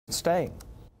staying.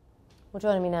 Well,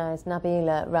 joining me now is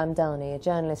Nabila Ramdani, a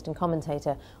journalist and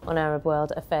commentator on Arab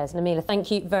World Affairs. Nabila,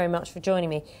 thank you very much for joining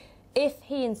me. If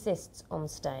he insists on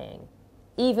staying,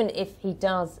 even if he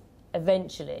does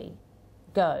eventually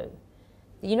go,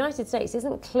 the United States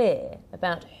isn't clear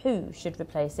about who should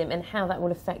replace him and how that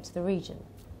will affect the region.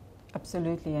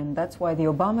 Absolutely, and that's why the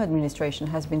Obama administration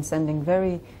has been sending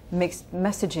very mixed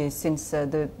messages since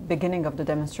the beginning of the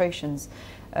demonstrations,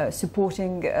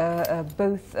 supporting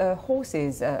both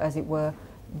horses, as it were,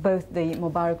 both the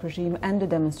Mubarak regime and the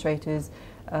demonstrators,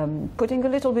 putting a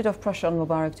little bit of pressure on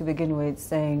Mubarak to begin with,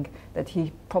 saying that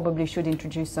he probably should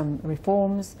introduce some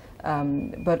reforms,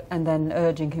 and then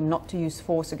urging him not to use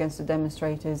force against the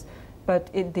demonstrators.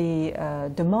 But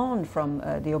the demand from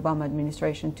the Obama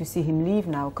administration to see him leave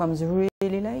now comes really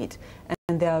late,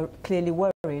 and they are clearly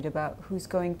worried about who's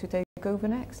going to take over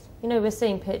next. You know, we're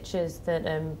seeing pictures that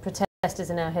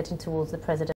protesters are now heading towards the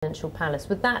presidential palace.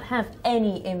 Would that have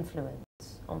any influence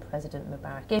on President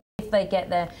Mubarak if they get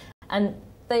there and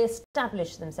they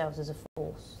establish themselves as a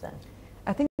force then?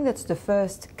 I think that's the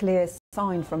first clear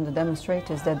sign from the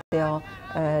demonstrators that they are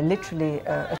literally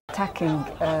attacking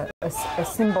a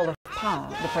symbol of power,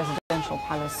 the presidential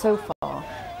palace. So far,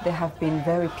 they have been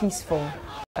very peaceful,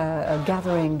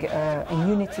 gathering in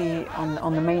unity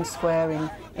on the main square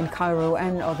in Cairo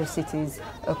and other cities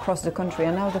across the country.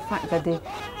 And now the fact that they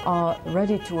are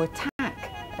ready to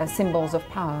attack symbols of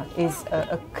power is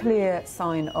a clear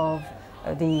sign of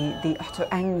the utter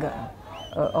anger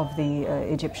of the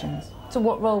Egyptians. So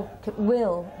what role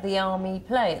will the army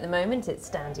play? At the moment it's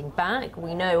standing back.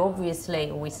 We know obviously,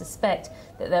 or we suspect,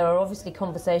 that there are obviously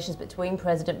conversations between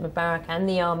President Mubarak and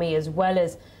the army as well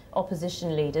as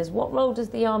opposition leaders. What role does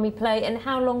the army play and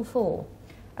how long for?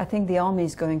 I think the army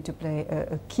is going to play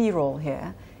a key role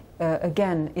here.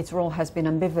 Again, its role has been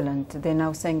ambivalent. They're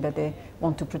now saying that they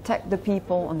want to protect the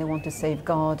people and they want to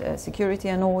safeguard security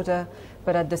and order,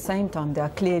 but at the same time they are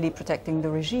clearly protecting the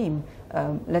regime.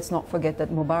 Let's not forget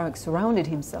that Mubarak surrounded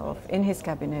himself in his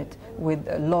cabinet with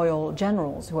loyal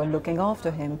generals who are looking after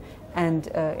him and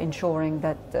ensuring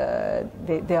that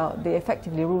they're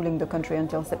effectively ruling the country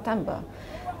until September.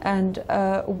 And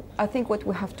I think what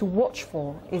we have to watch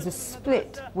for is a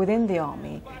split within the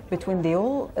army between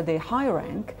the high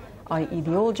rank, i.e.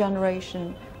 the old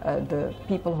generation, the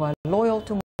people who are loyal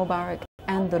to Mubarak,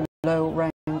 and the low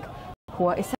rank, who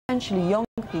are essentially young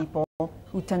people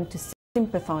who tend to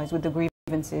sympathize with the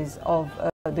grievances of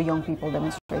the young people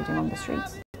demonstrating on the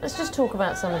streets. Let's just talk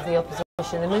about some of the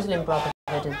opposition. The Muslim Brotherhood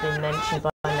has been mentioned by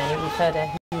many. We've heard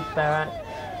Mubarak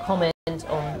comment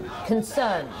on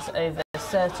concerns over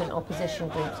certain opposition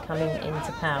groups coming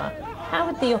into power. How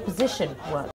would the opposition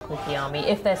work with the army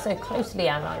if they're so closely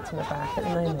allied to Mubarak at the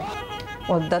moment?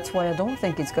 Well, that's why I don't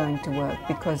think it's going to work,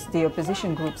 because the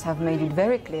opposition groups have made it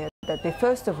very clear that they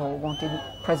first of all wanted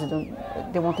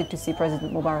to see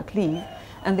President Mubarak leave,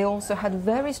 and they also had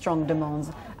very strong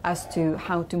demands as to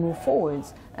how to move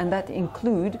forwards, and that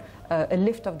include a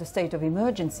lift of the state of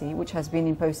emergency, which has been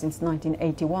imposed since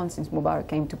 1981, since Mubarak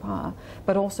came to power,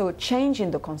 but also a change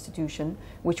in the constitution,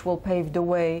 which will pave the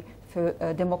way for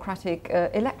democratic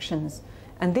elections.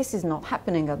 And this is not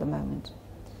happening at the moment.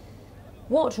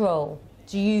 What role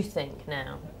do you think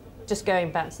now, just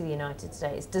going back to the United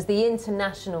States, does the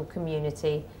international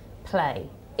community play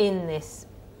in these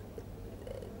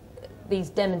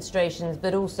demonstrations,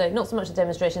 but also, not so much the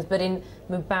demonstrations, but in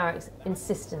Mubarak's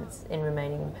insistence in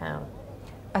remaining in power?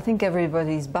 I think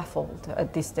everybody is baffled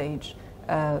at this stage.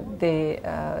 Both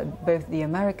the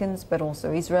Americans, but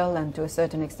also Israel, and to a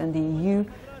certain extent the EU,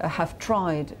 have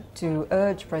tried to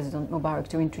urge President Mubarak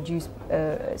to introduce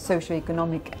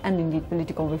socio-economic and indeed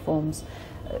political reforms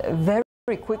very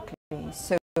quickly,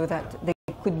 so that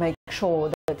they could make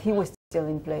sure that he was still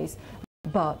in place,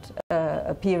 but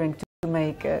appearing to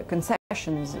make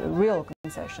concessions, real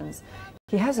concessions.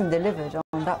 He hasn't delivered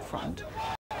on that front,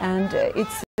 and they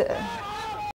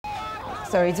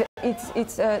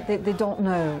don't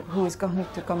know who is going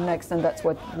to come next, and that's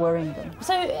what's worrying them.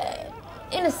 So,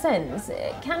 in a sense,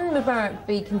 can Mubarak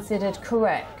be considered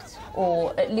correct,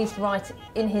 or at least right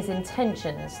in his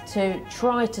intentions, to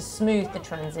try to smooth the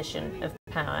transition of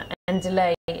power and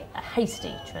delay a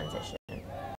hasty transition?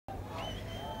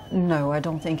 No, I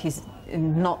don't think he's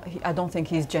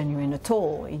genuine at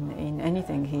all in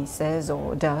anything he says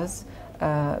or does.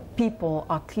 People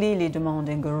are clearly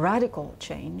demanding a radical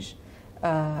change.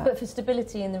 But for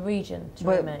stability in the region to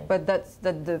remain. But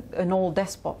an old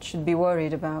despot should be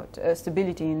worried about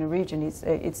stability in the region.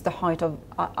 It's the height of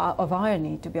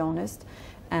irony, to be honest,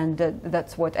 and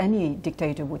that's what any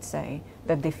dictator would say,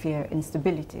 that they fear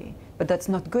instability. But that's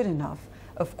not good enough.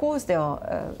 Of course, there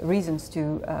are reasons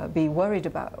to be worried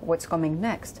about what's coming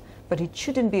next, but it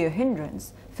shouldn't be a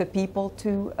hindrance for people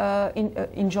to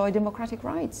enjoy democratic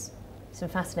rights. Some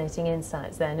fascinating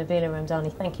insights there. Nabila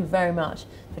Ramdani, thank you very much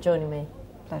for joining me.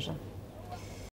 Pleasure.